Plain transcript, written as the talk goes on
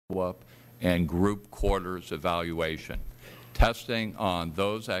follow-up and group quarters evaluation. Testing on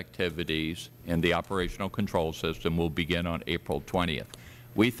those activities in the operational control system will begin on April 20th.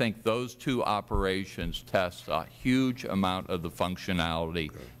 We think those two operations test a huge amount of the functionality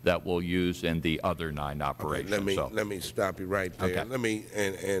that we'll use in the other 9 operations. Let me stop you right there. Okay. Let me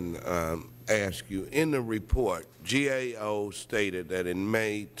ask you, in the report, GAO stated that in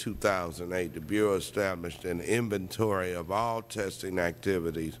May 2008, the Bureau established an inventory of all testing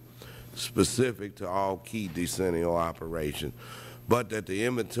activities specific to all key decennial operations, but that the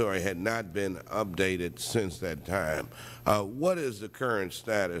inventory had not been updated since that time. What is the current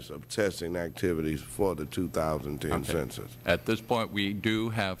status of testing activities for the 2010 census? At this point, we do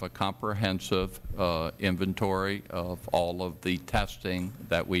have a comprehensive inventory of all of the testing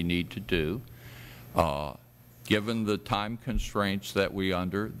that we need to do. Given the time constraints that we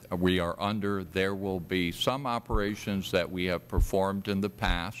are under, there will be some operations that we have performed in the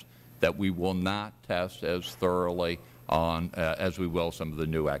past that we will not test as thoroughly on as we will some of the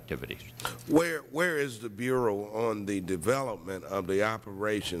new activities. Where is the Bureau on the development of the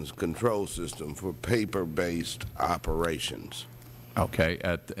operations control system for paper-based operations? Okay.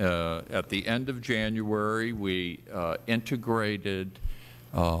 At the end of January, we integrated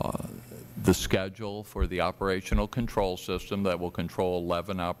the schedule for the operational control system that will control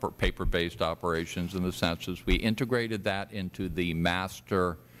 11 paper-based operations in the census. We integrated that into the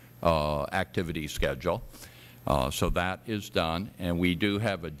master activity schedule. So that is done, and we do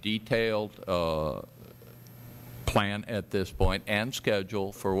have a detailed plan at this point and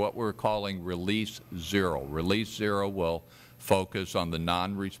schedule for what we're calling Release 0. Release 0 will focus on the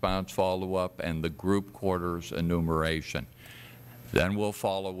non-response follow-up and the group quarters enumeration. Then we'll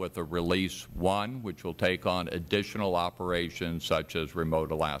follow with a Release 1, which will take on additional operations such as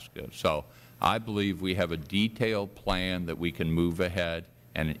remote Alaska. So I believe we have a detailed plan that we can move ahead,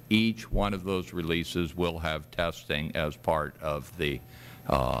 and each one of those releases will have testing as part of the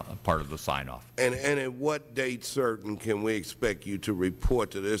sign-off. And at what date certain can we expect you to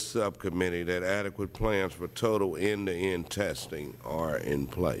report to this subcommittee that adequate plans for total end-to-end testing are in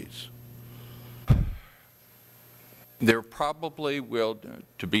place? There probably will,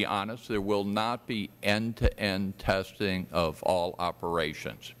 to be honest, there will not be end-to-end testing of all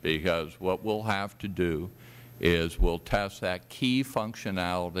operations, because what we'll have to do is we'll test that key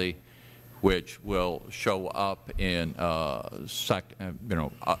functionality which will show up in other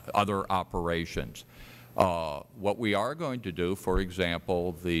operations. What we are going to do, for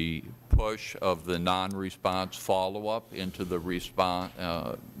example, the push of the non-response follow-up into the response,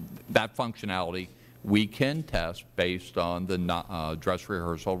 that functionality we can test based on the dress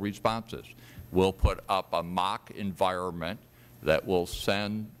rehearsal responses. We'll put up a mock environment that will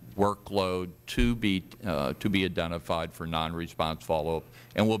send workload to be identified for non-response follow-up,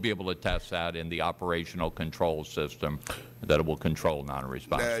 and we'll be able to test that in the operational control system that will control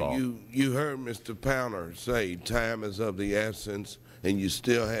non-response follow-up. Now, you heard Mr. Powner say time is of the essence, and you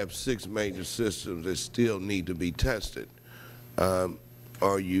still have 6 major systems that still need to be tested.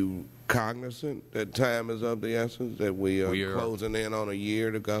 Are you cognizant that time is of the essence, that we are closing in on a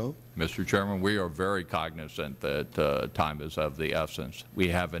year to go? Mr. Chairman, we are very cognizant that time is of the essence. We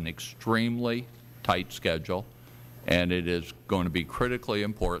have an extremely tight schedule, and it is going to be critically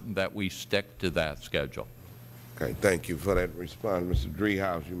important that we stick to that schedule. Okay, thank you for that response. Mr.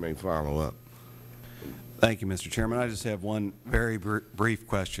 Driehaus, you may follow up. Thank you, Mr. Chairman. I just have one very brief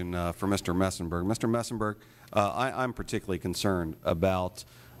question for Mr. Messenberg. Mr. Messenberg, I'm particularly concerned about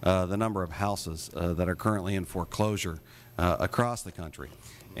the number of houses that are currently in foreclosure across the country,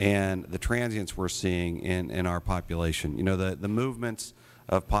 and the transients we're seeing in our population. You know, the movements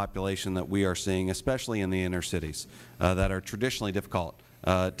of population that we are seeing, especially in the inner cities, that are traditionally difficult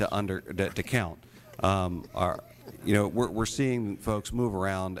to count. We're seeing folks move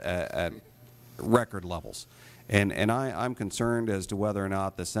around at record levels. And I'm concerned as to whether or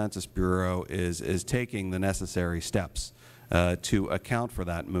not the Census Bureau is taking the necessary steps to account for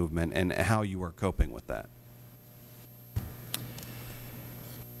that movement, and how you are coping with that.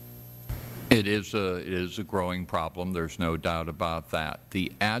 It is a growing problem. There's no doubt about that.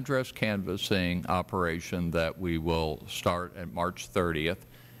 The address canvassing operation that we will start at March 30th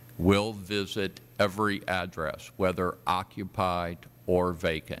will visit every address, whether occupied or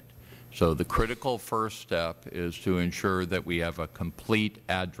vacant. So the critical first step is to ensure that we have a complete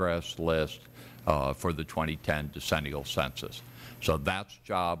address list for the 2010 decennial census. So that's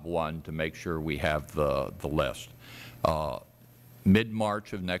job one, to make sure we have the list.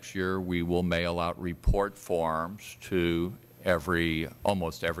 Mid-March of next year, we will mail out report forms to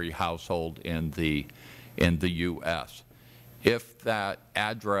almost every household in the U.S. If that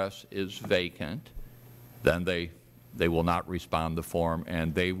address is vacant, then they will not respond to the form,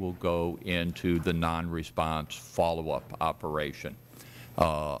 and they will go into the non-response follow-up operation.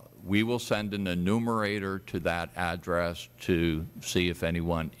 We will send an enumerator to that address to see if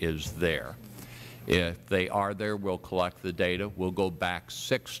anyone is there. If they are there, we'll collect the data. We'll go back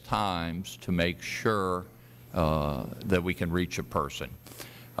 6 times to make sure that we can reach a person.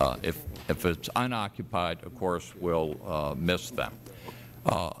 If it's unoccupied, of course, we'll miss them.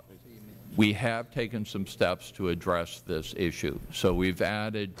 We have taken some steps to address this issue. So we've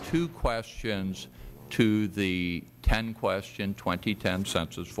added 2 questions to the 10-question 2010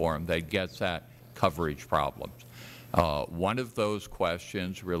 census form that gets at coverage problems. One of those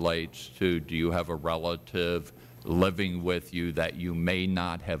questions relates to, do you have a relative living with you that you may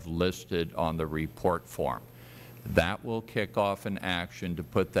not have listed on the report form? That will kick off an action to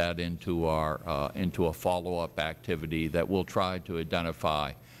put that into a follow-up activity that will try to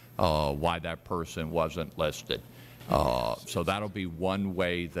identify why that person wasn't listed. So that will be one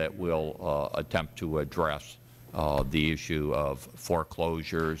way that we'll attempt to address the issue of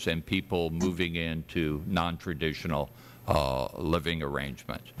foreclosures and people moving into non-traditional living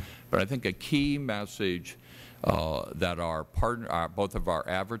arrangements. But I think a key message that both of our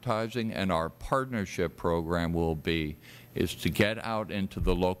advertising and our partnership program will be is to get out into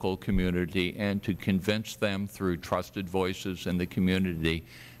the local community and to convince them through trusted voices in the community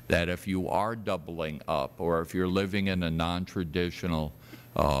that if you are doubling up or if you're living in a non-traditional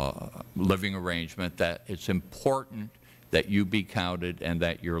living arrangement, that it's important that you be counted and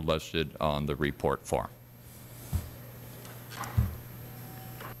that you're listed on the report form.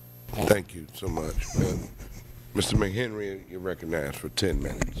 Thank you so much. Mr. McHenry, you're recognized for 10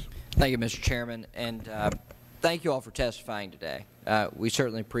 minutes. Thank you, Mr. Chairman, and thank you all for testifying today. We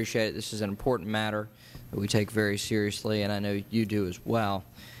certainly appreciate it. This is an important matter that we take very seriously, and I know you do as well.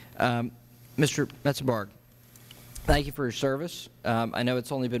 Mr. Metzenberg, thank you for your service. I know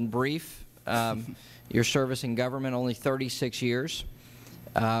it's only been brief. Your service in government, only 36 years,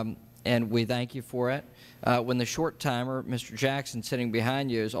 and we thank you for it. When the short-timer, Mr. Jackson, sitting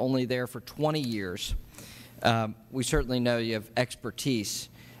behind you, is only there for 20 years, we certainly know you have expertise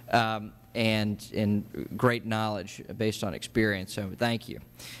and great knowledge based on experience, so thank you.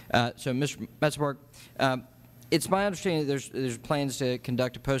 So, Mr. Metzenberg, it's my understanding that there's plans to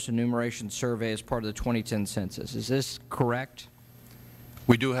conduct a post-enumeration survey as part of the 2010 census. Is this correct?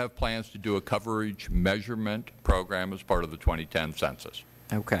 We do have plans to do a coverage measurement program as part of the 2010 census.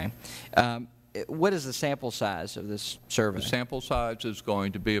 Okay. What is the sample size of this survey? The sample size is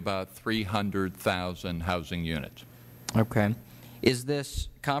going to be about 300,000 housing units. Okay. Is this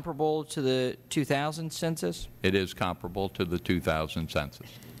comparable to the 2000 census? It is comparable to the 2000 census.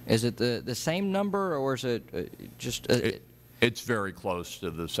 Is it the same number, or is it just? It's very close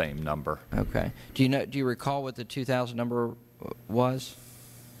to the same number. Okay. Do you recall what the 2000 number was?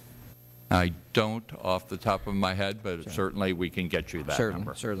 I don't off the top of my head, but sure, certainly we can get you that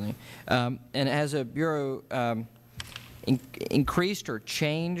number. Certainly. And has a Bureau increased or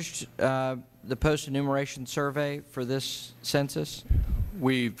changed the post-enumeration survey for this census?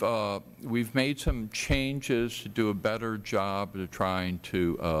 We've made some changes to do a better job of trying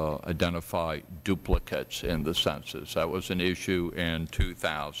to identify duplicates in the census. That was an issue in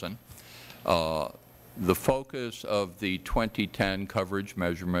 2000. The focus of the 2010 coverage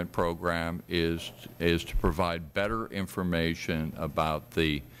measurement program is to provide better information about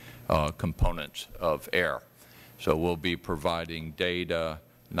the components of air. So we'll be providing data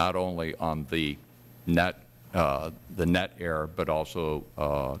not only on the net air, but also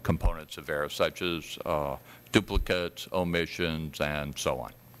components of air, such as duplicates, omissions, and so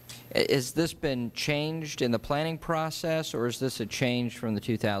on. Has this been changed in the planning process, or is this a change from the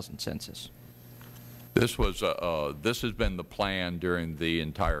 2000 census? This has been the plan during the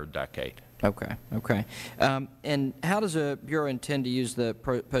entire decade. Okay. Okay. And how does a Bureau intend to use the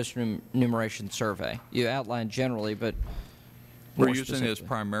post-enumeration survey? You outlined generally, but we're using this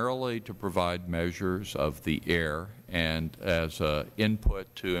primarily to provide measures of the air and as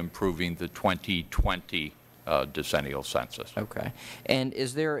input to improving the 2020 decennial census. Okay. And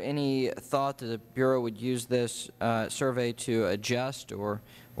is there any thought that the Bureau would use this survey to adjust or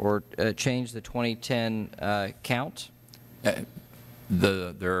change the 2010 count?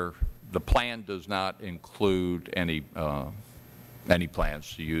 The plan does not include any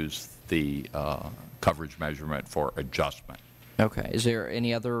plans to use the coverage measurement for adjustment. Okay. Is there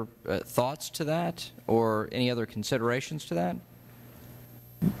any other thoughts to that, or any other considerations to that?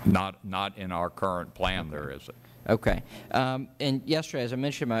 Not in our current plan, there isn't. Okay. And yesterday, as I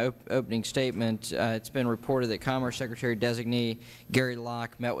mentioned in my opening statement, it's been reported that Commerce Secretary-designee Gary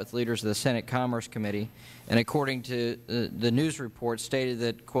Locke met with leaders of the Senate Commerce Committee, and according to the news report, stated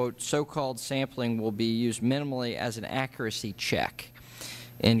that, quote, so-called sampling will be used minimally as an accuracy check,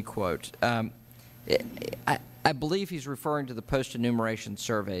 end quote. I believe he's referring to the post-enumeration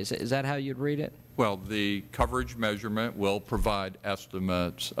surveys. Is that how you'd read it? Well, the coverage measurement will provide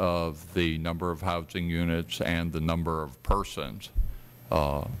estimates of the number of housing units and the number of persons.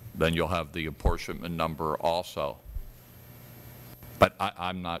 Then you'll have the apportionment number also. But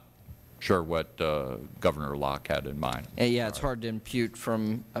I'm not sure what Governor Locke had in mind. Yeah, it's hard to impute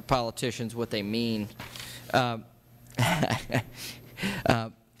from politicians what they mean.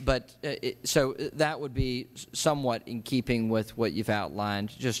 So that would be somewhat in keeping with what you've outlined,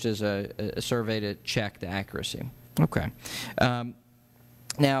 just as a survey to check the accuracy. Okay.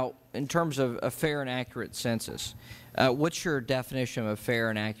 Now, in terms of a fair and accurate census, what's your definition of a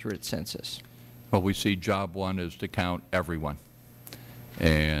fair and accurate census? Well, we see job one is to count everyone.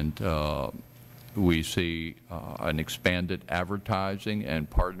 And we see an expanded advertising and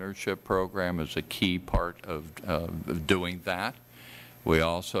partnership program as a key part of doing that. We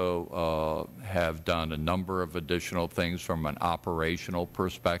also have done a number of additional things from an operational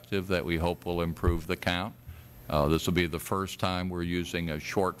perspective that we hope will improve the count. This will be the first time we're using a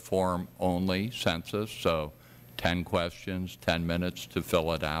short form only census, so 10 questions, 10 minutes to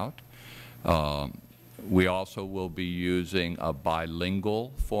fill it out. We also will be using a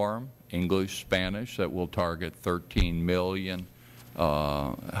bilingual form, English-Spanish, that will target 13 million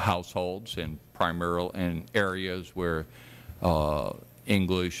households in areas where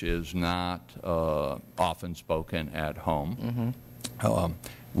English is not often spoken at home.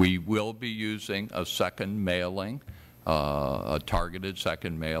 We will be using a second mailing, a targeted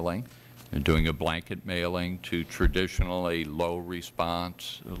second mailing, and doing a blanket mailing to traditionally low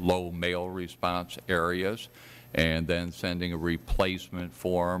mail response areas, and then sending a replacement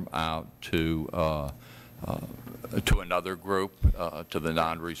form out to another group, to the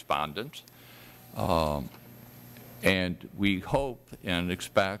non-respondents. And we hope and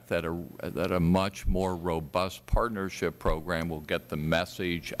expect that a much more robust partnership program will get the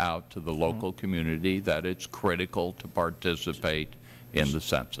message out to the local community that it's critical to participate in the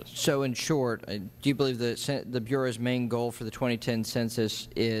census. So in short, do you believe that the Bureau's main goal for the 2010 census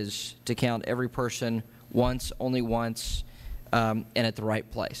is to count every person once, only once, and at the right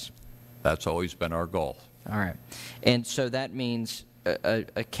place? That's always been our goal. All right. And so that means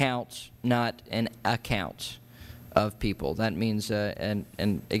a count, not an account of people. That means an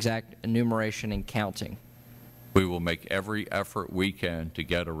exact enumeration and counting. We will make every effort we can to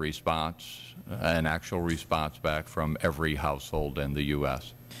get a response, an actual response back from every household in the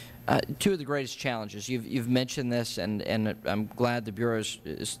U.S. Two of the greatest challenges, you've mentioned this, and I'm glad the Bureau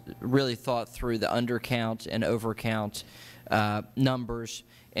has really thought through the undercount and overcount numbers,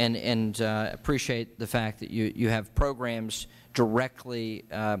 and appreciate the fact that you have programs directly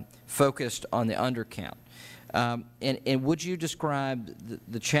focused on the undercount. And would you describe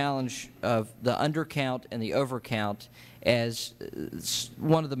the challenge of the undercount and the overcount as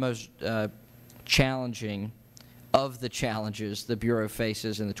one of the most challenging of the challenges the Bureau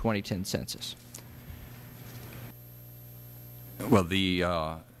faces in the 2010 census? Well,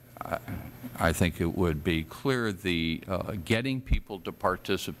 I think it would be clear getting people to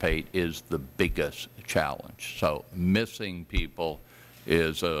participate is the biggest challenge. So missing people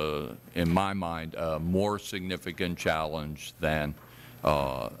is, in my mind, a more significant challenge than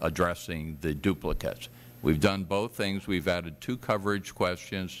addressing the duplicates. We've done both things. We've added 2 coverage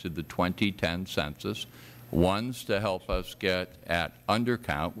questions to the 2010 census. One's to help us get at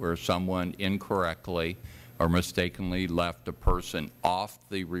undercount, where someone incorrectly or mistakenly left a person off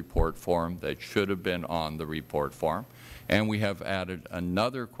the report form that should have been on the report form. And we have added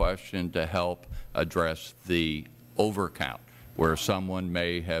another question to help address the overcount, where someone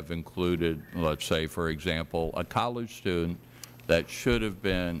may have included, let's say, for example, a college student that should have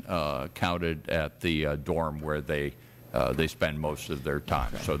been counted at the dorm where they spend most of their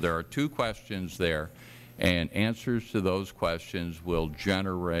time. So there are 2 questions there, and answers to those questions will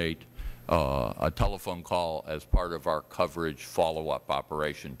generate a telephone call as part of our coverage follow-up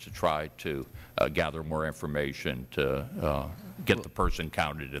operation to try to gather more information to get the person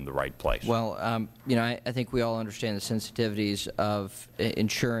counted in the right place. Well, you know, I think we all understand the sensitivities of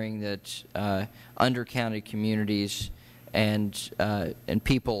ensuring that undercounted communities and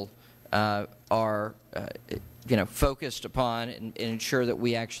people are, you know, focused upon and ensure that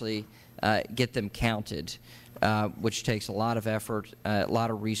we actually get them counted. which takes a lot of effort, a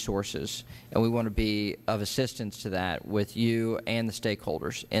lot of resources, and we want to be of assistance to that with you and the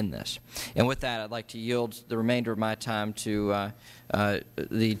stakeholders in this. And with that, I'd like to yield the remainder of my time to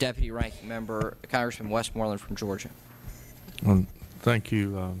the Deputy Ranking Member, Congressman Westmoreland from Georgia. Well, thank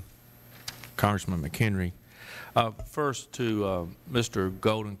you, Congressman McHenry. First to Mr.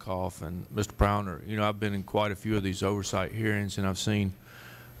 Goldenkoff and Mr. Browner. You know, I've been in quite a few of these oversight hearings, and I've seen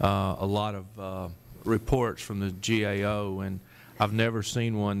a lot of reports from the GAO, and I've never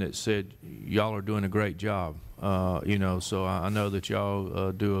seen one that said y'all are doing a great job. You know, so I know that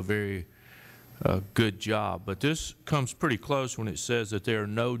y'all do a very good job. But this comes pretty close when it says that there are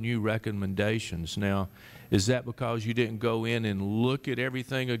no new recommendations. Now, is that because you didn't go in and look at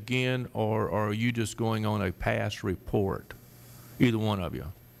everything again, or are you just going on a past report? Either one of you.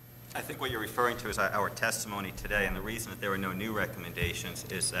 I think what you're referring to is our testimony today, and the reason that there were no new recommendations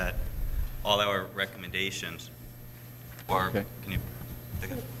is that all our recommendations are, okay. Can you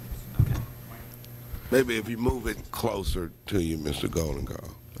take it? Okay. Maybe if you move it closer to you, Mr. Goldenkoff.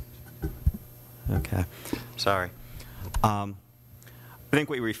 Okay. Sorry. I think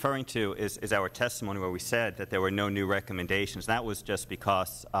what you're referring to is our testimony where we said that there were no new recommendations. That was just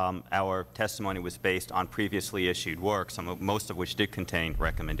because our testimony was based on previously issued work, most of which did contain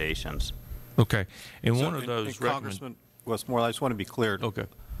recommendations. Okay. And So, one of those Congressman Westmoreland, I just want to be clear. Okay.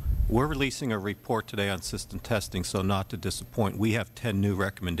 We're releasing a report today on system testing, so not to disappoint, we have 10 new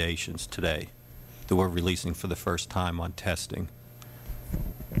recommendations today that we're releasing for the first time on testing.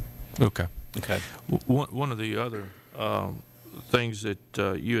 Okay. Okay. One of the other things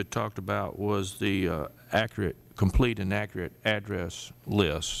that you had talked about was the complete and accurate address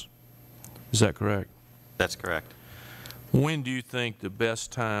lists. Is that correct? That's correct. When do you think the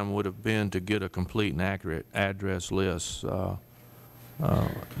best time would have been to get a complete and accurate address list?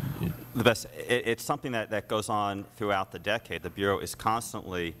 It's something that goes on throughout the decade. The Bureau is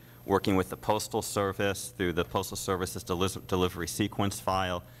constantly working with the Postal Service through the Postal Service's delivery sequence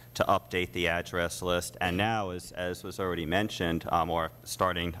file to update the address list. And now, as was already mentioned, or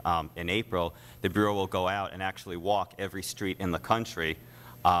starting in April, the Bureau will go out and actually walk every street in the country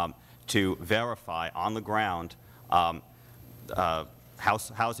to verify on the ground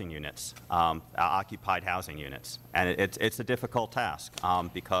housing units, occupied housing units. And it's a difficult task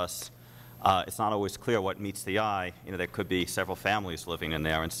because it's not always clear what meets the eye. You know, there could be several families living in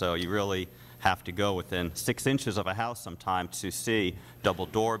there, and so you really have to go within 6 inches of a house sometimes to see double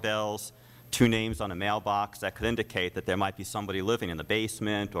doorbells, 2 names on a mailbox that could indicate that there might be somebody living in the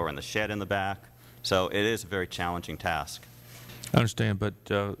basement or in the shed in the back. So it is a very challenging task. I understand, but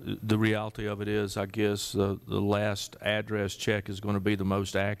the reality of it is, I guess, the last address check is going to be the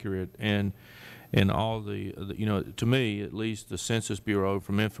most accurate. And all the, you know, to me, at least the Census Bureau,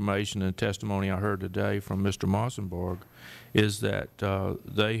 from information and testimony I heard today from Mr. Mossenborg, is that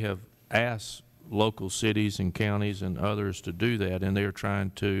they have asked local cities and counties and others to do that, and they're trying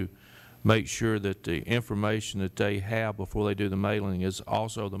to make sure that the information that they have before they do the mailing is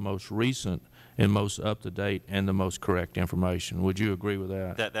also the most recent and most up-to-date and the most correct information. Would you agree with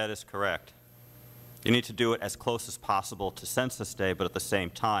that? That is correct. You need to do it as close as possible to Census Day, but at the same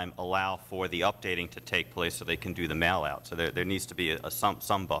time allow for the updating to take place so they can do the mail-out. So there needs to be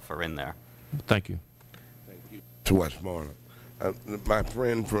some buffer in there. Thank you. Thank you, Mr. Westmoreland. My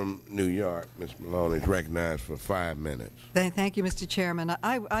friend from New York, Ms. Maloney, is recognized for 5 minutes. Thank you, Mr. Chairman.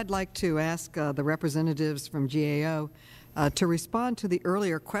 I'd like to ask the representatives from GAO to respond to the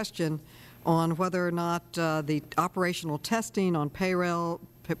earlier question on whether or not the operational testing on payroll,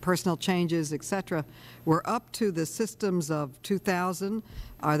 personnel changes, etc., were up to the systems of 2000.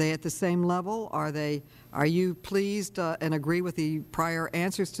 Are they at the same level? Are you pleased and agree with the prior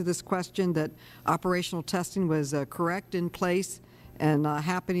answers to this question that operational testing was correct in place and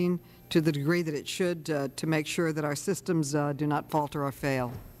happening to the degree that it should to make sure that our systems do not falter or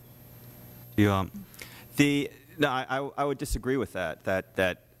fail? No, I would disagree with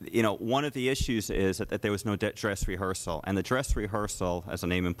that. You know, one of the issues is that there was no dress rehearsal, and the dress rehearsal, as the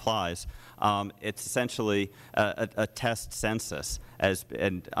name implies, it's essentially a test census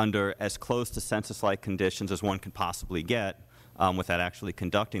under as close to census-like conditions as one can possibly get without actually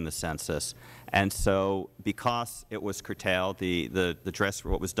conducting the census. And so, because it was curtailed,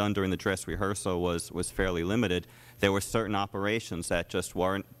 what was done during the dress rehearsal was fairly limited. There were certain operations that just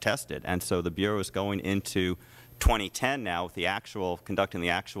weren't tested, and so the Bureau is going into 2010 now with conducting the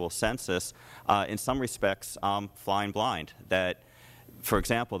actual census, in some respects flying blind. That, for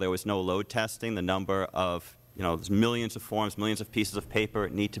example, there was no load testing. The number of, there's millions of forms, millions of pieces of paper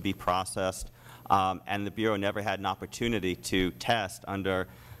need to be processed, and the Bureau never had an opportunity to test under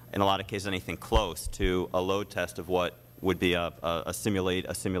in a lot of cases, anything close to a load test of what would be a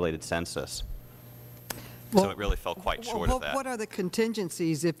simulated census. So it really fell quite short of that. What are the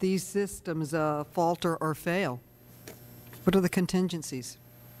contingencies if these systems falter or fail? What are the contingencies?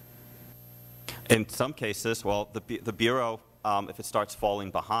 In some cases, well, the Bureau, if it starts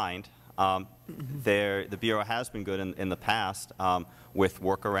falling behind, the Bureau has been good in the past with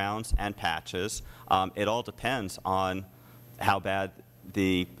workarounds and patches. It all depends on how bad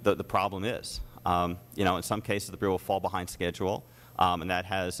the problem is. You know, in some cases, the Bureau will fall behind schedule, and that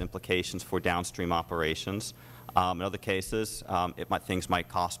has implications for downstream operations. In other cases, things might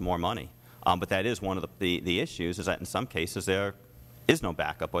cost more money. But that is one of the issues, is that in some cases there is no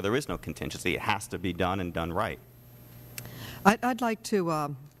backup or there is no contingency. It has to be done and done right. I'd like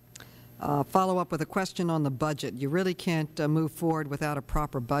to follow up with a question on the budget. You really can't move forward without a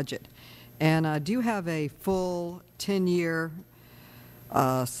proper budget. And do you have a full 10-year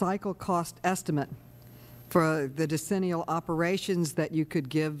cycle cost estimate for the decennial operations that you could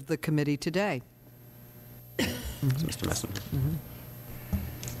give the committee today? Mr. Messenger.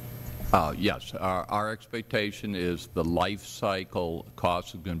 Yes, our expectation is the life cycle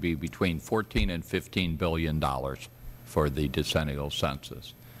cost is going to be between $14 and $15 billion for the decennial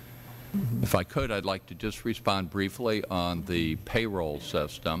census. If I could, I'd like to just respond briefly on the payroll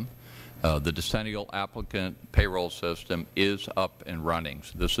system. The decennial applicant payroll system is up and running.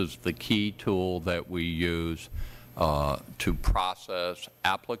 So this is the key tool that we use to process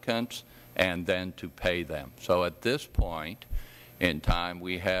applicants and then to pay them. So at this point in time,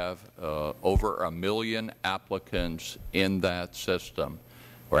 we have over 1 million applicants in that system.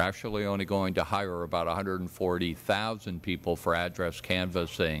 We're actually only going to hire about 140,000 people for address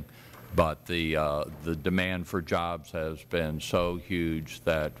canvassing, but the demand for jobs has been so huge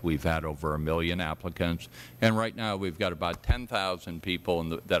that we've had over 1 million applicants. And right now we've got about 10,000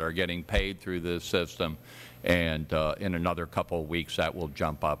 people that are getting paid through this system, and in another couple of weeks that will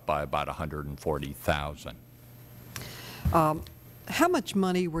jump up by about 140,000. How much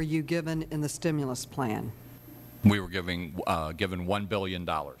money were you given in the stimulus plan? We were given $1 billion.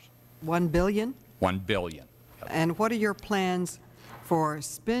 $1 billion? $1 billion. And what are your plans for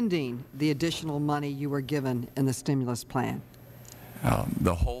spending the additional money you were given in the stimulus plan?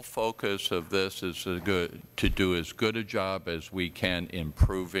 The whole focus of this is to do as good a job as we can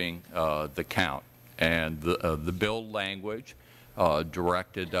improving the count. And the bill language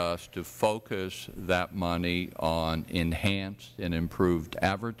directed us to focus that money on enhanced and improved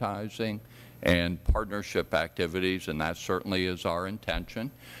advertising and partnership activities, and that certainly is our intention.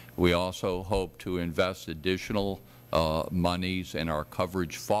 We also hope to invest additional monies in our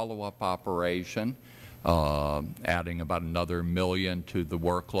coverage follow-up operation, adding about another $1 million to the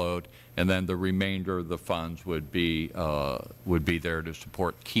workload, and then the remainder of the funds would be there to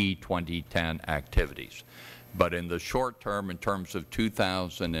support key 2010 activities. But in the short term, in terms of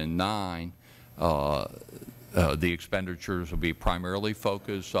 2009, the expenditures will be primarily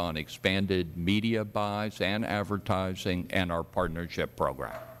focused on expanded media buys and advertising and our partnership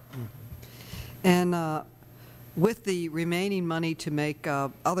program. And with the remaining money to make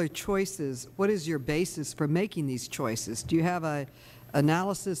other choices, what is your basis for making these choices? Do you have an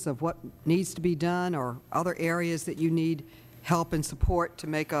analysis of what needs to be done or other areas that you need help and support to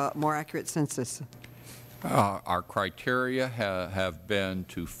make a more accurate census? Our criteria have been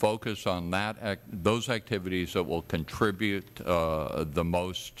to focus on those activities that will contribute the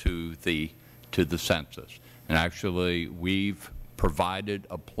most to the census. And actually, we've provided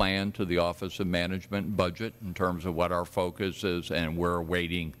a plan to the Office of Management and Budget in terms of what our focus is, and we're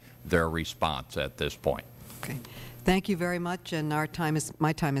awaiting their response at this point. Okay. Thank you very much, and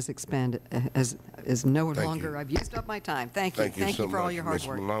my time is expanded, is no longer. I've used up my time. Thank you. Thank you for all your hard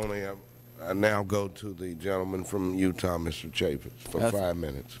work. Ms. Maloney, I now go to the gentleman from Utah, Mr. Chaffetz, for 5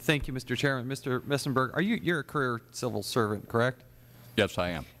 minutes. Thank you, Mr. Chairman. Mr. Messenberg, you're a career civil servant, correct? Yes,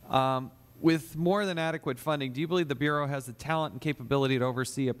 I am. With more than adequate funding, do you believe the Bureau has the talent and capability to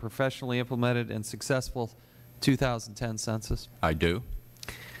oversee a professionally implemented and successful 2010 census? I do.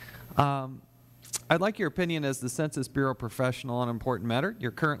 I'd like your opinion as the Census Bureau professional on an important matter.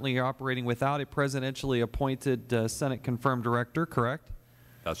 You're currently operating without a presidentially appointed Senate-confirmed director, correct?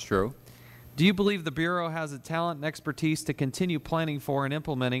 That's true. Do you believe the Bureau has the talent and expertise to continue planning for and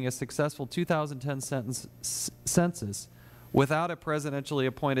implementing a successful 2010 census without a presidentially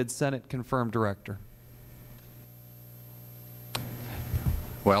appointed Senate-confirmed director?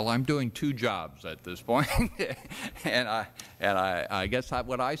 Well, I'm doing 2 jobs at this point, and I guess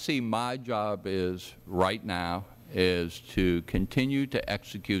what I see my job is right now is to continue to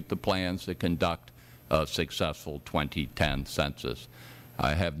execute the plans to conduct a successful 2010 census.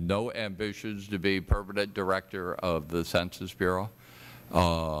 I have no ambitions to be permanent director of the Census Bureau,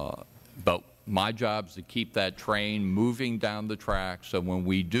 but my job is to keep that train moving down the track, so when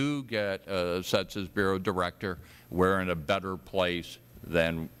we do get a Census Bureau director, we're in a better place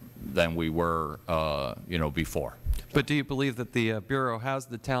than we were, before. But do you believe that the Bureau has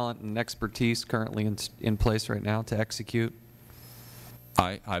the talent and expertise currently in place right now to execute?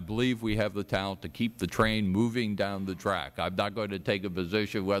 I believe we have the talent to keep the train moving down the track. I'm not going to take a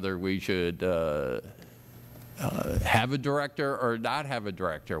position whether we should have a director or not have a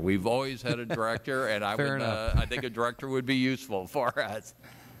director. We've always had a director, and I think a director would be useful for us.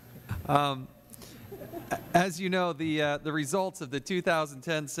 As you know, the results of the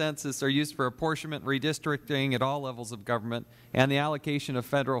 2010 census are used for apportionment, redistricting at all levels of government, and the allocation of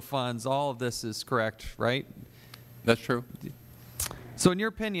federal funds. All of this is correct, right? That's true. So in your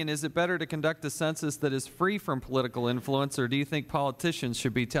opinion, is it better to conduct a census that is free from political influence, or do you think politicians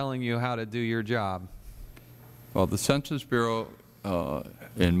should be telling you how to do your job? Well, the Census Bureau,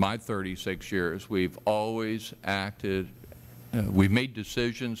 in my 36 years, we've always acted, we've made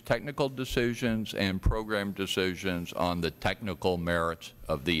decisions, technical decisions and program decisions on the technical merits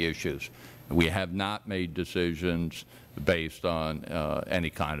of the issues. We have not made decisions based on any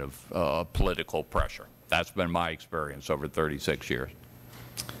kind of political pressure. That's been my experience over 36 years.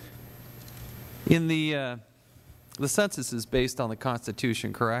 In the census is based on the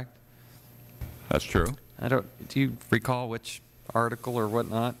Constitution, correct? That's true. Do you recall which article or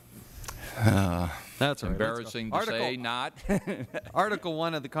whatnot? That's right. Embarrassing to say not. Article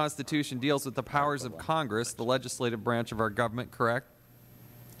 1 of the Constitution deals with the powers of Congress, the legislative branch of our government, correct?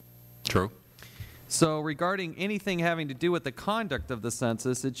 True. So regarding anything having to do with the conduct of the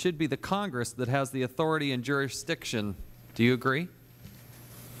census, it should be the Congress that has the authority and jurisdiction. Do you agree?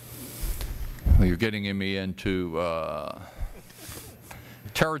 Well, you're getting me into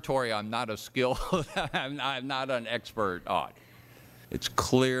territory I'm not a skilled, I'm not an expert on. It's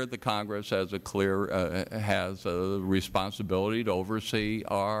clear the Congress has a responsibility to oversee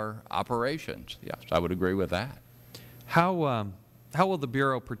our operations. Yes, I would agree with that. How will the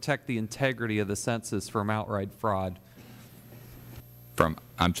Bureau protect the integrity of the census from outright fraud?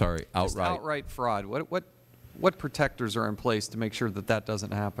 I'm sorry, outright? Just outright fraud. What protectors are in place to make sure that that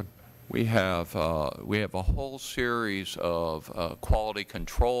doesn't happen? We have a whole series of quality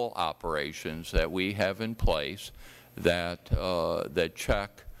control operations that we have in place that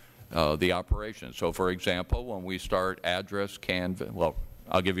check the operation. So, for example, when we start address canvass, well,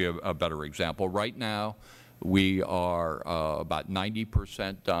 I'll give you a better example. Right now, we are about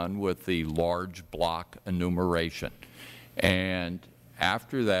 90% done with the large block enumeration, and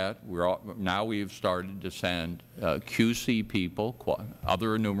after that, now we've started to send QC people,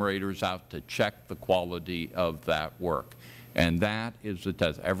 other enumerators out to check the quality of that work. And that is the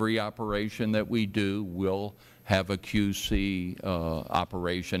test. Every operation that we do will have a QC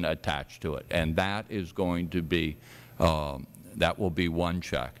operation attached to it. And that is going to be, that will be one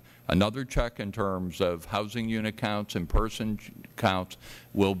check. Another check in terms of housing unit counts and person counts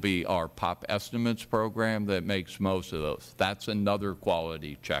will be our POP estimates program that makes most of those. That's another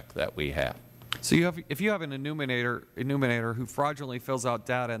quality check that we have. So if you have an enumerator who fraudulently fills out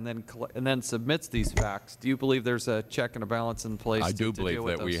data and then submits these facts, do you believe there's a check and a balance in place? I do believe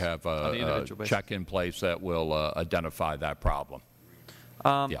that we have a check in place that will identify that problem.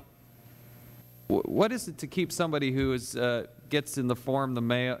 Yeah. What is it to keep somebody who gets the form in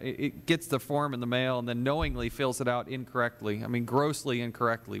the mail and then knowingly fills it out incorrectly? I mean, grossly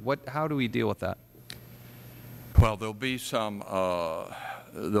incorrectly. How do we deal with that? Well, there'll be some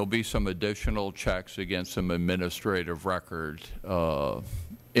additional checks against some administrative record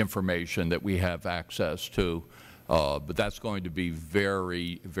information that we have access to, but that's going to be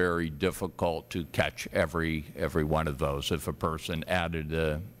very, very difficult to catch every one of those if a person added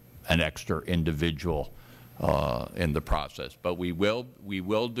an extra individual in the process. But we will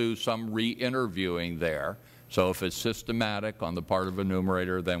do some re-interviewing there. So if it's systematic on the part of a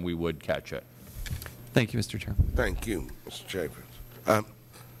enumerator, then we would catch it. Thank you, Mr. Chairman. Thank you, Mr. Chapin.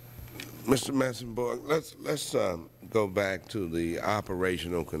 Mr. Messenborg, let's go back to the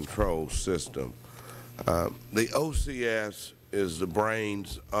operational control system. The OCS is the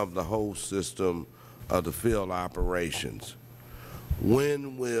brains of the whole system of the field operations.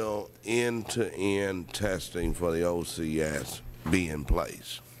 When will end-to-end testing for the OCS be in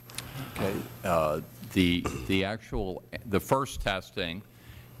place? Okay. The first testing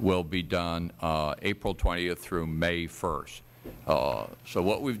will be done April 20th through May 1st. So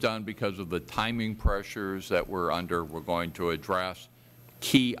what we've done, because of the timing pressures that we're under, we're going to address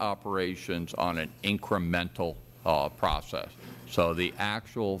key operations on an incremental process. So the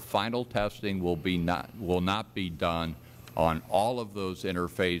actual final testing will not be done on all of those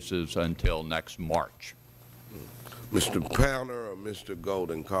interfaces until next March. Mr. Powner or Mr.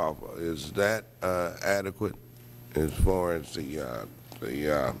 Goldenkoff, is that adequate as far as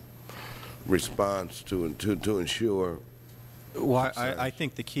the response to ensure? Well, I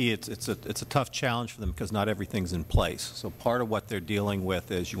think the key, it's a tough challenge for them because not everything's in place. So part of what they're dealing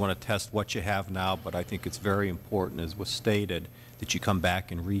with is you want to test what you have now, but I think it's very important, as was stated, that you come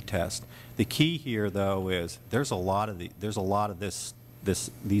back and retest. The key here, though, is there's a lot of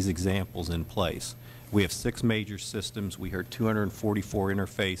these examples in place. We have 6 major systems. We heard 244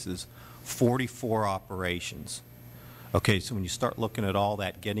 interfaces, 44 operations. Okay, so when you start looking at all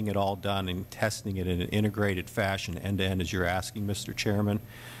that, getting it all done and testing it in an integrated fashion, end-to-end, as you're asking, Mr. Chairman,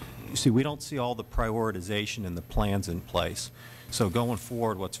 you see, we don't see all the prioritization and the plans in place. So going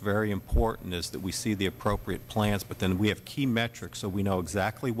forward, what's very important is that we see the appropriate plans, but then we have key metrics so we know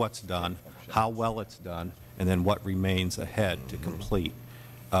exactly what's done, how well it's done, and then what remains ahead to complete.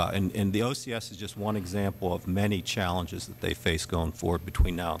 And the OCS is just one example of many challenges that they face going forward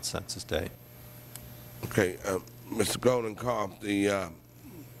between now and Census Day. Okay. Mr. Goldenkoff, the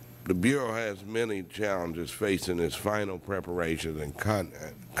Bureau has many challenges facing its final preparation and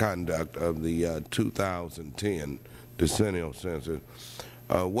conduct of the 2010 decennial census.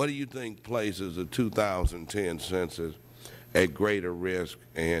 What do you think places the 2010 census at greater risk,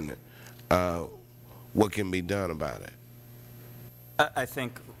 and what can be done about it? I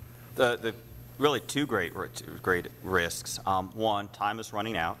think the really two great risks. One, time is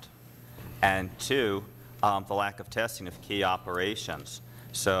running out, and two, the lack of testing of key operations.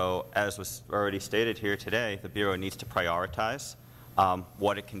 So as was already stated here today, the Bureau needs to prioritize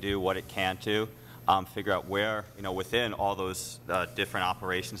what it can do, what it can't do, figure out where, within all those different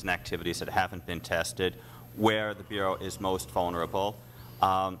operations and activities that haven't been tested, where the Bureau is most vulnerable,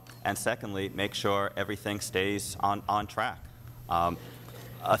 and secondly, make sure everything stays on track.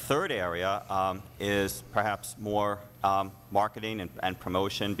 A third area is perhaps more marketing and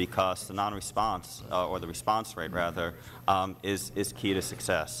promotion, because the non-response, or the response rate rather, is key to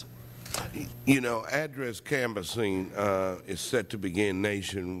success. Address canvassing is set to begin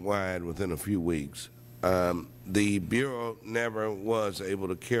nationwide within a few weeks. The Bureau never was able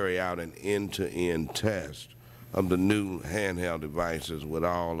to carry out an end-to-end test of the new handheld devices with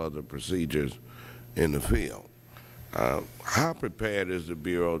all other procedures in the field. How prepared is the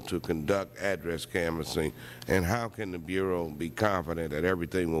Bureau to conduct address canvassing, and how can the Bureau be confident that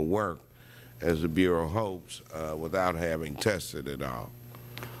everything will work as the Bureau hopes without having tested it all?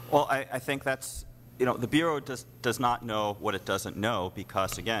 Well, I think that's, the Bureau does not know what it doesn't know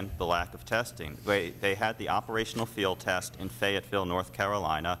because, again, the lack of testing. They had the operational field test in Fayetteville, North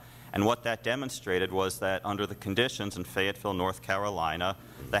Carolina, and what that demonstrated was that under the conditions in Fayetteville, North Carolina,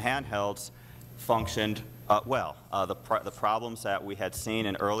 the handhelds functioned well. The problems that we had seen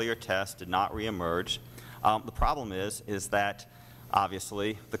in earlier tests did not reemerge. The problem is that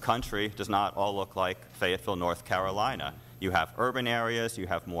obviously the country does not all look like Fayetteville, North Carolina. You have urban areas, you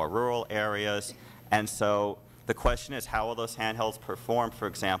have more rural areas, and so the question is, how will those handhelds perform, for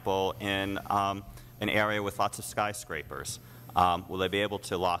example, in an area with lots of skyscrapers? Will they be able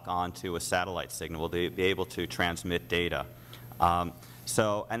to lock on to a satellite signal? Will they be able to transmit data?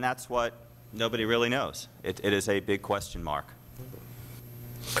 And that's what nobody really knows. It is a big question mark.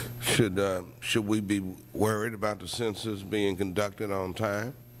 Should we be worried about the census being conducted on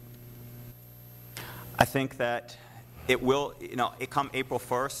time? I think that it will, it come April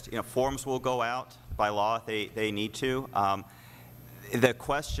 1st, forms will go out. By law, they need to. The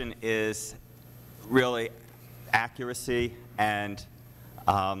question is really accuracy and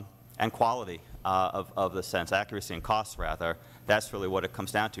quality of the census, accuracy and costs, rather. That's really what it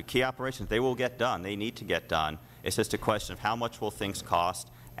comes down to. Key operations, they will get done. They need to get done. It's just a question of how much will things cost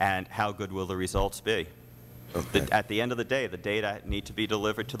and how good will the results be. Okay. At the end of the day, the data need to be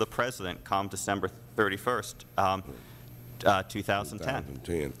delivered to the President come December 31st,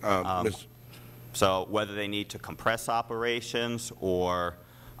 2010. So whether they need to compress operations or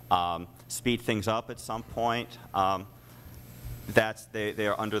speed things up at some point, they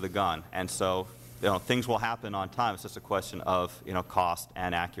are under the gun. And so things will happen on time. It's just a question of cost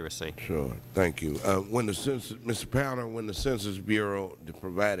and accuracy. Sure. Thank you. When the Census, Mr. Powner, when the Census Bureau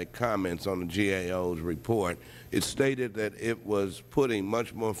provided comments on the GAO's report, it stated that it was putting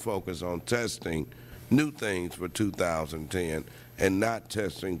much more focus on testing new things for 2010 and not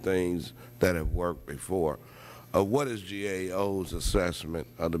testing things that have worked before. What is GAO's assessment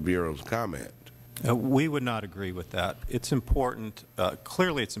of the Bureau's comment? We would not agree with that. It's important,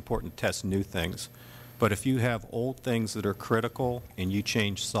 clearly it's important to test new things, But if you have old things that are critical and you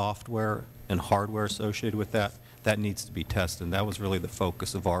change software and hardware associated with that, that needs to be tested. And that was really the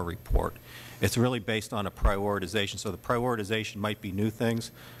focus of our report. It's really based on a prioritization. So the prioritization might be new things,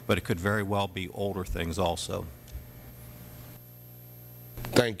 but it could very well be older things also.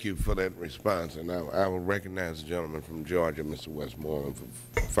 Thank you for that response, and I will recognize the gentleman from Georgia, Mr. Westmoreland,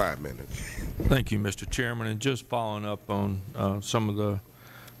 for 5 minutes. Thank you, Mr. Chairman. And just following up on some of the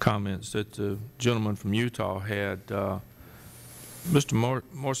comments that the gentleman from Utah had, Mr.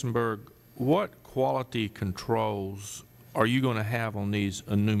 Morsenberg, what quality controls are you going to have on these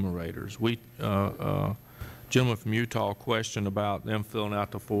enumerators? We, gentleman from Utah questioned about them filling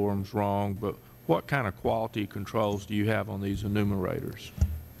out the forms wrong, but what kind of quality controls do you have on these enumerators?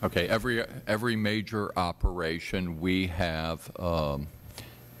 Okay, every major operation we have a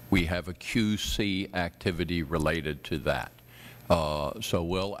QC activity related to that. So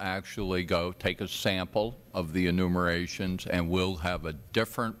we'll actually go take a sample of the enumerations, and we'll have a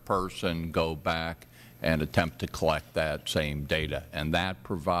different person go back and attempt to collect that same data, and that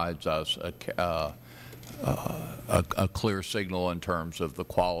provides us a clear signal in terms of the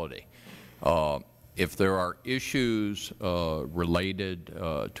quality. If there are issues related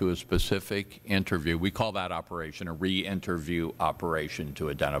to a specific interview, we call that operation a re-interview operation to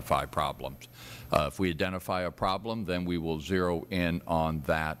identify problems. If we identify a problem, then we will zero in on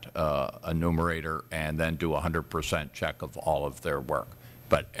that enumerator and then do a 100% check of all of their work.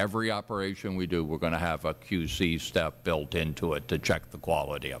 But every operation we do, we're going to have a QC step built into it to check the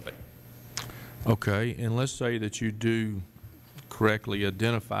quality of it. Okay, and let's say that you do correctly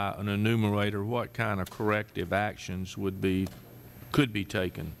identify an enumerator, what kind of corrective actions could be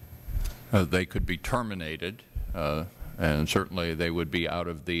taken? They could be terminated, and certainly they would be out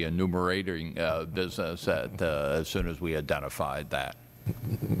of the enumerating business as soon as we identified that.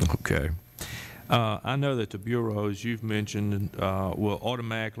 Okay. I know that the bureaus you've mentioned will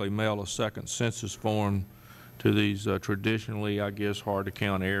automatically mail a second census form to these traditionally, I guess,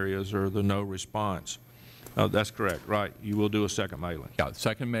 hard-to-count areas or the no response. That's correct, right? You will do a second mailing. Yeah,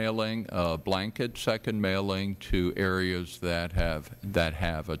 second mailing, blanket second mailing to areas that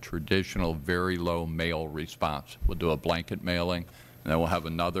have a traditional very low mail response. We'll do a blanket mailing, and then we'll have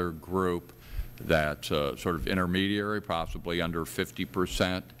another group that's sort of intermediary, possibly under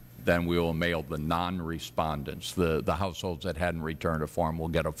 50%. Then we will mail the non-respondents. The households that hadn't returned a form will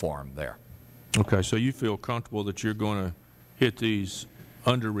get a form there. Okay, so you feel comfortable that you're going to hit these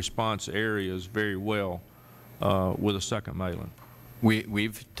under-response areas very well with a second mailing?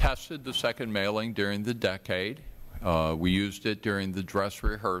 We've tested the second mailing during the decade. We used it during the dress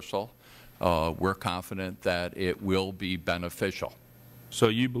rehearsal. We're confident that it will be beneficial. So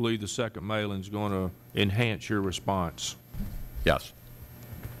you believe the second mailing is going to enhance your response? Yes.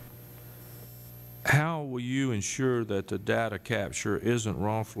 How will you ensure that the data capture isn't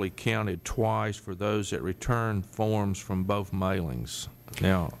wrongfully counted twice for those that return forms from both mailings?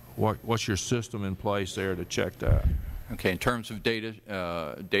 Now, what's your system in place there to check that? Okay. In terms of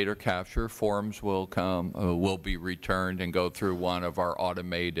data capture, forms will be returned and go through one of our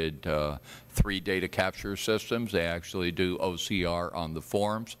automated 3 data capture systems. They actually do OCR on the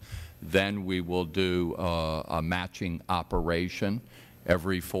forms. Then we will do a matching operation.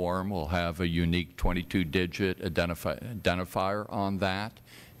 Every form will have a unique 22-digit identifier on that.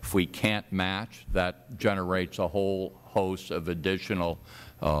 If we can't match, that generates a whole host of additional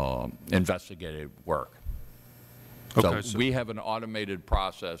investigative work. Okay, so we have an automated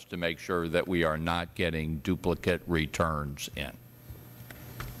process to make sure that we are not getting duplicate returns in.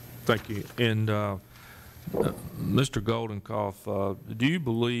 Thank you. And Mr. Goldenkoff, do you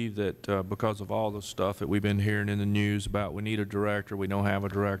believe that because of all the stuff that we've been hearing in the news about we need a director, we don't have a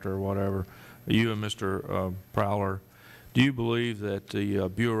director or whatever, you and Mr. Prowler, do you believe that the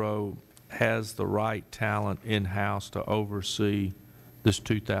Bureau has the right talent in-house to oversee this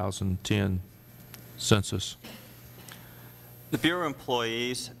 2010 census? The Bureau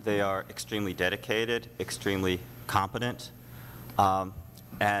employees, they are extremely dedicated, extremely competent,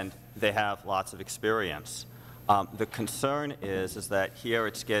 and they have lots of experience. The concern is that here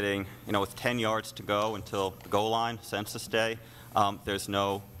it's getting, with 10 yards to go until the goal line, Census Day, there's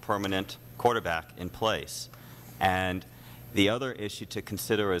no permanent quarterback in place. And the other issue to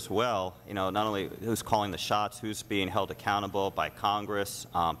consider as well, not only who's calling the shots, who's being held accountable by Congress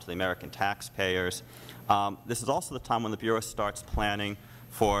to the American taxpayers. This is also the time when the Bureau starts planning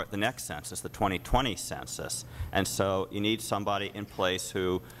for the next census, the 2020 census. And so you need somebody in place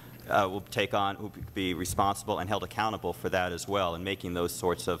who will be responsible and held accountable for that as well, and making those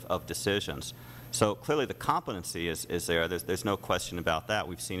sorts of decisions. So clearly the competency is there. There's no question about that.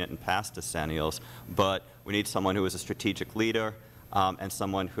 We've seen it in past decennials. But we need someone who is a strategic leader and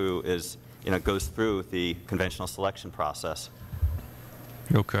someone who is, goes through the conventional selection process.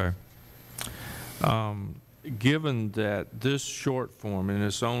 Okay. Given that this short form, and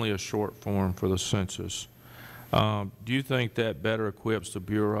it's only a short form for the census, do you think that better equips the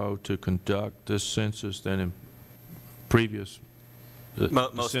Bureau to conduct this census than in previous?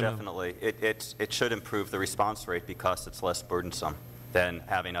 Most definitely. It should improve the response rate because it's less burdensome than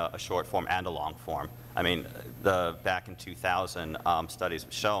having a short form and a long form. I mean, back in 2000, studies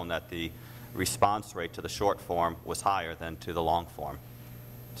have shown that the response rate to the short form was higher than to the long form.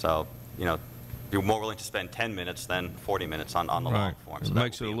 So, you're more willing to spend 10 minutes than 40 minutes on the long form. So it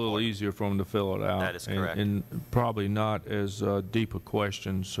makes it a little easier for them to fill it out. That is correct. And probably not as deep a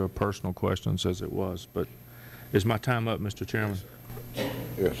questions or personal questions as it was. But is my time up, Mr. Chairman?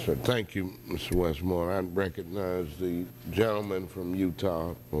 Yes, sir. Thank you, Mr. Westmore. I recognize the gentleman from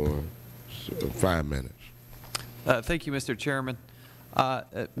Utah for 5 minutes. Thank you, Mr. Chairman.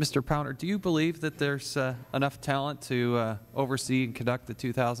 Mr. Pounder, do you believe that there's enough talent to oversee and conduct the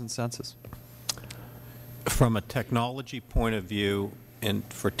 2000 census? From a technology point of view, and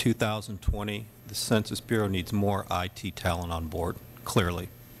for 2020, the Census Bureau needs more IT talent on board, clearly.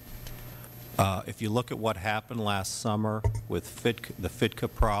 If you look at what happened last summer with the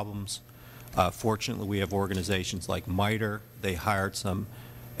FIDCA problems, fortunately we have organizations like MITRE. They hired some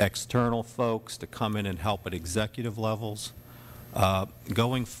external folks to come in and help at executive levels.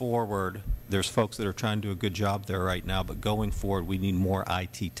 Going forward, there's folks that are trying to do a good job there right now, but going forward we need more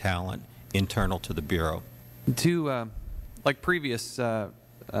IT talent internal to the Bureau. Like previous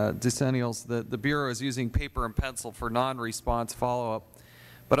decennials, the Bureau is using paper and pencil for non-response follow-up.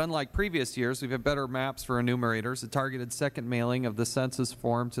 But unlike previous years, we've had better maps for enumerators, a targeted second mailing of the census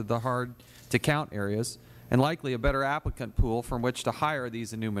form to the hard-to-count areas, and likely a better applicant pool from which to hire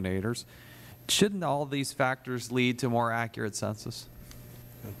these enumerators. Shouldn't all of these factors lead to more accurate census?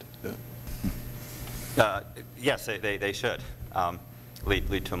 Yes, they should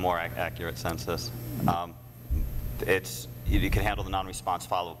lead to a more accurate census. You can handle the non-response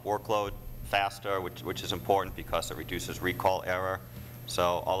follow-up workload faster, which is important because it reduces recall error. So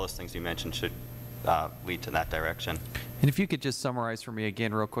all those things you mentioned should lead to that direction. And if you could just summarize for me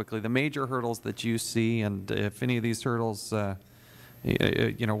again real quickly the major hurdles that you see, and if any of these hurdles, what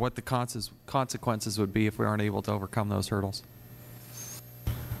the consequences would be if we aren't able to overcome those hurdles.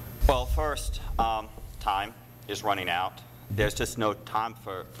 Well, first, time is running out. There's just no time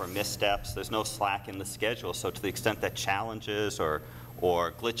for missteps. There's no slack in the schedule. So to the extent that challenges or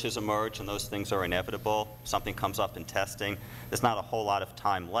glitches emerge and those things are inevitable, something comes up in testing, there's not a whole lot of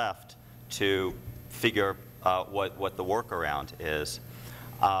time left to figure what the workaround is.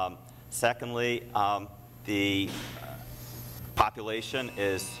 Secondly, the population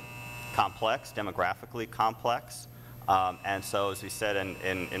is complex, demographically complex. And so, as we said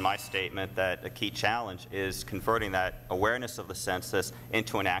in my statement, that a key challenge is converting that awareness of the census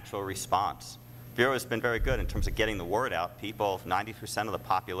into an actual response. The Bureau has been very good in terms of getting the word out. People, 90% of the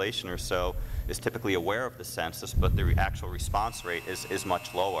population or so is typically aware of the census, but the actual response rate is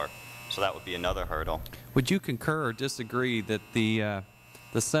much lower. So that would be another hurdle. Would you concur or disagree that the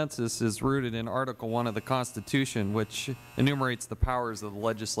census is rooted in Article 1 of the Constitution, which enumerates the powers of the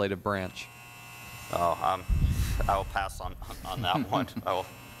legislative branch? Oh, I will pass on that one.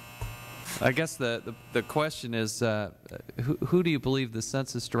 I guess the question is, who do you believe the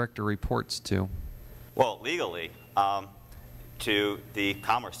Census Director reports to? Well, legally, to the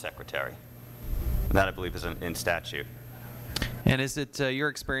Commerce Secretary. And that, I believe, is in statute. And is it your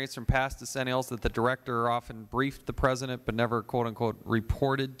experience from past decennials that the Director often briefed the President but never, quote-unquote,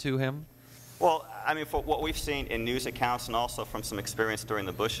 reported to him? Well, I mean, for what we've seen in news accounts and also from some experience during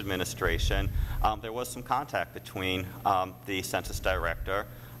the Bush administration, there was some contact between the Census Director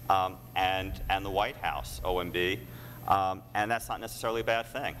and the White House, OMB, and that's not necessarily a bad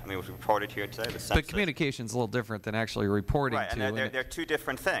thing. I mean, it was reported here today. The census, but communication is a little different than actually reporting right, to. And they're two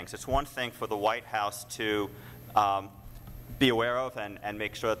different things. It's one thing for the White House to be aware of and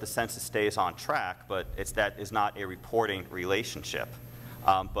make sure that the census stays on track, but that is not a reporting relationship.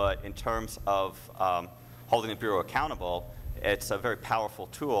 But in terms of holding the Bureau accountable, it's a very powerful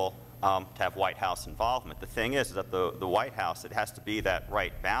tool to have White House involvement. The thing is that the White House, it has to be that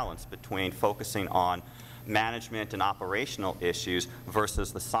right balance between focusing on management and operational issues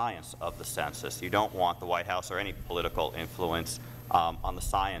versus the science of the census. You don't want the White House or any political influence on the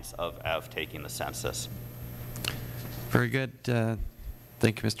science of taking the census. Very good.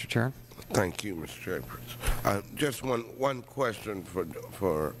 Thank you, Mr. Chair. Thank you, Mr. Chairperson. Just one question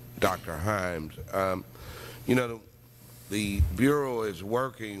for Dr. Himes. You know, the Bureau is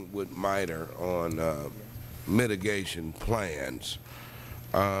working with MITRE on mitigation plans.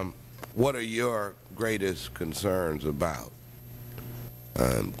 What are your greatest concerns about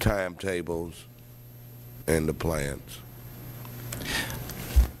timetables and the plans?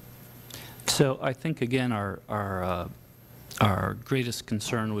 So I think, again, our greatest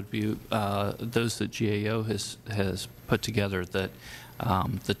concern would be those that GAO has put together, that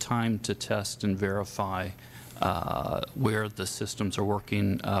the time to test and verify where the systems are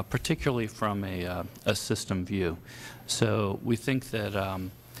working, particularly from a system view. So we think that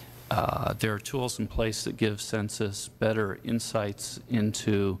there are tools in place that give Census better insights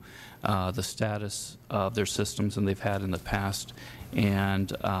into the status of their systems than they've had in the past, and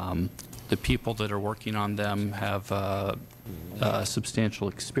the people that are working on them have substantial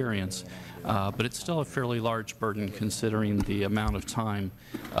experience, but it's still a fairly large burden considering the amount of time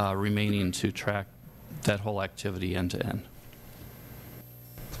remaining to track that whole activity end to end.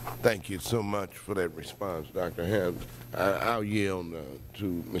 Thank you so much for that response, Dr. Himes. I'll yield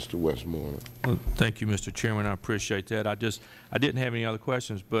to Mr. Westmoreland. Well, thank you, Mr. Chairman. I appreciate that. I didn't have any other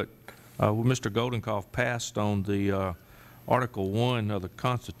questions, but when Mr. Goldenkoff passed on the Article 1 of the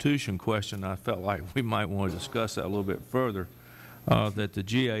Constitution question, I felt like we might want to discuss that a little bit further, that the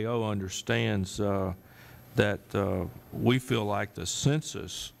GAO understands that we feel like the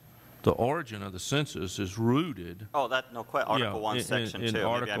census, the origin of the census is rooted. Oh, that no question. Article 1, Section 2.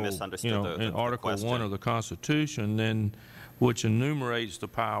 Maybe I misunderstood the question. In Article 1 of the Constitution, then, which enumerates the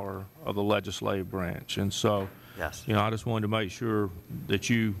power of the legislative branch. And so, yes, I just wanted to make sure that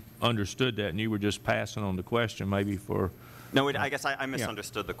you understood that, and you were just passing on the question, maybe for. No, I guess I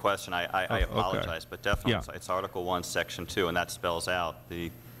misunderstood the question. I apologize, but definitely it's Article 1, Section 2, and that spells out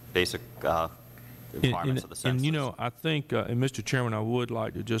the basic requirements of the census. And I think, and Mr. Chairman, I would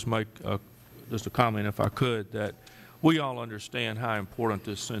like to just make just a comment, if I could, that we all understand how important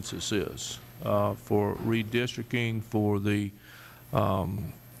this census is for redistricting, for the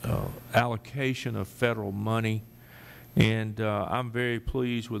allocation of federal money. And I'm very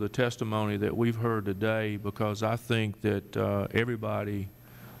pleased with the testimony that we've heard today, because I think that everybody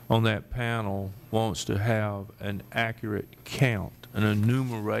on that panel wants to have an accurate count, an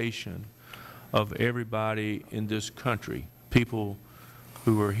enumeration of everybody in this country, people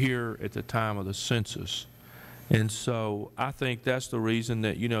who were here at the time of the census. And so I think that's the reason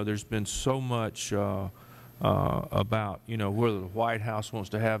that, there's been so much about, whether the White House wants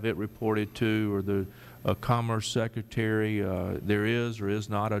to have it reported to, or the Commerce Secretary, there is or is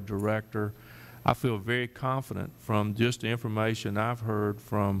not a director. I feel very confident from just the information I've heard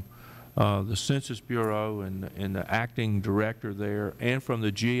from the Census Bureau and the acting director there, and from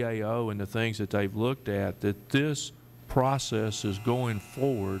the GAO and the things that they've looked at, that this process is going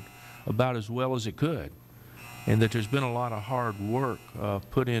forward about as well as it could, and that there's been a lot of hard work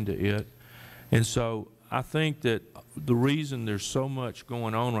put into it. And so I think that the reason there's so much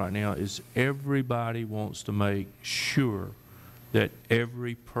going on right now is everybody wants to make sure that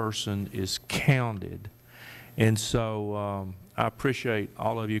every person is counted. And so I appreciate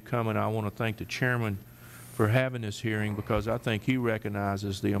all of you coming. I want to thank the chairman for having this hearing, because I think he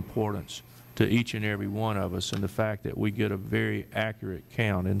recognizes the importance to each and every one of us and the fact that we get a very accurate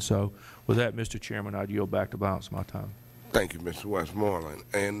count. And so with that, Mr. Chairman, I'd yield back to balance my time. Thank you, Mr. Westmoreland.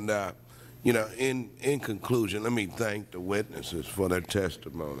 And in conclusion, let me thank the witnesses for their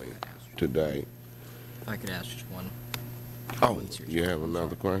testimony today. If I could ask just one. Oh, you have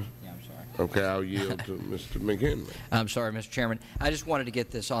another question? Yeah, I'm sorry. Okay, I'll yield to Mr. McHenry. I'm sorry, Mr. Chairman. I just wanted to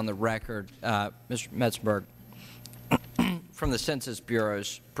get this on the record, Mr. Metzberg, from the Census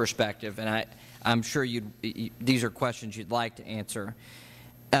Bureau's perspective, and I'm sure these are questions you'd like to answer.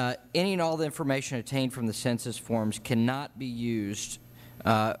 Any and all the information obtained from the census forms cannot be used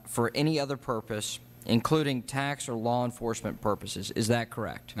for any other purpose, including tax or law enforcement purposes. Is that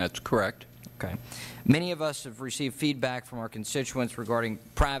correct? That's correct. Okay. Many of us have received feedback from our constituents regarding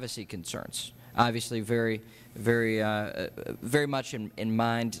privacy concerns. Obviously, very much in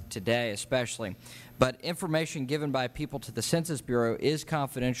mind today, especially. But information given by people to the Census Bureau is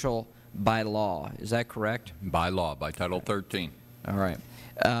confidential by law. Is that correct? By law, by Title 13. All right.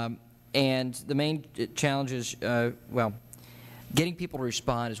 And the main challenge is, well, getting people to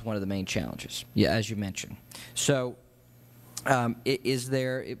respond is one of the main challenges, as you mentioned. So is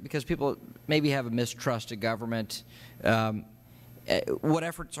there, because people maybe have a mistrust of government, what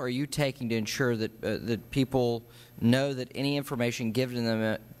efforts are you taking to ensure that that people know that any information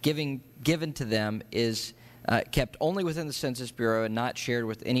given to them is kept only within the Census Bureau and not shared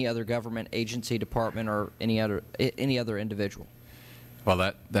with any other government agency, department, or any other individual?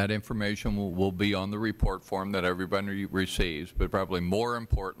 Well, that information will be on the report form that everybody receives, but probably more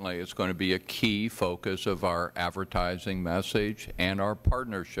importantly, it's going to be a key focus of our advertising message and our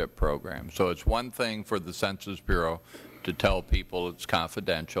partnership program. So it's one thing for the Census Bureau to tell people it's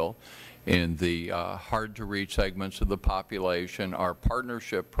confidential. In the hard-to-reach segments of the population, our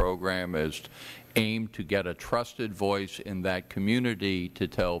partnership program is aimed to get a trusted voice in that community to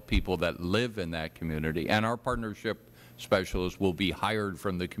tell people that live in that community. And our partnership specialists will be hired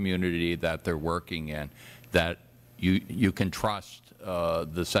from the community that they're working in, that you can trust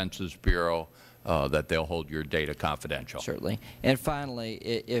the Census Bureau that they'll hold your data confidential. Certainly. And finally,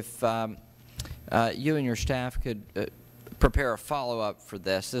 if you and your staff could prepare a follow-up for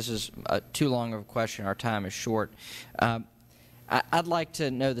this. This is too long of a question. Our time is short. I'd like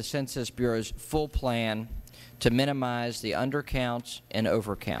to know the Census Bureau's full plan to minimize the undercounts and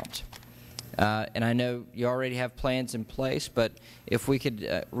overcount. And I know you already have plans in place, but if we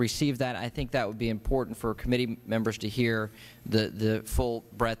could receive that, I think that would be important for committee members to hear the full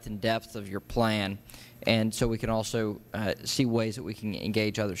breadth and depth of your plan, and so we can also see ways that we can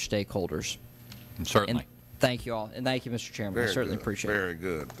engage other stakeholders. Certainly. And thank you all, and thank you, Mr. Chairman. I certainly appreciate it. Very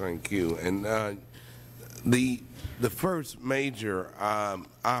good. Thank you. And the first major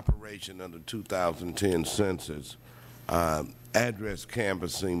operation of the 2010 census, address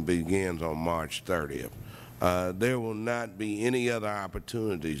canvassing, begins on March 30th. There will not be any other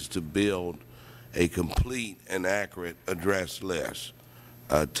opportunities to build a complete and accurate address list.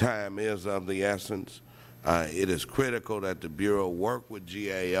 Time is of the essence. It is critical that the Bureau work with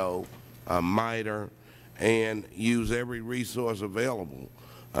GAO, MITRE, and use every resource available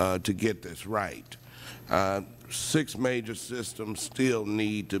to get this right. 6 major systems still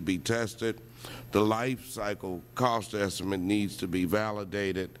need to be tested. The life cycle cost estimate needs to be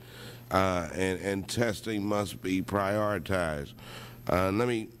validated, and testing must be prioritized. Let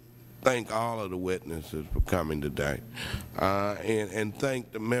me thank all of the witnesses for coming today, and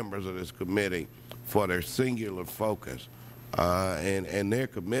thank the members of this committee for their singular focus and their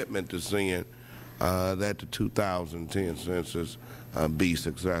commitment to seeing that the 2010 census be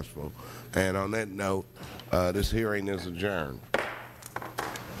successful. And on that note, this hearing is adjourned.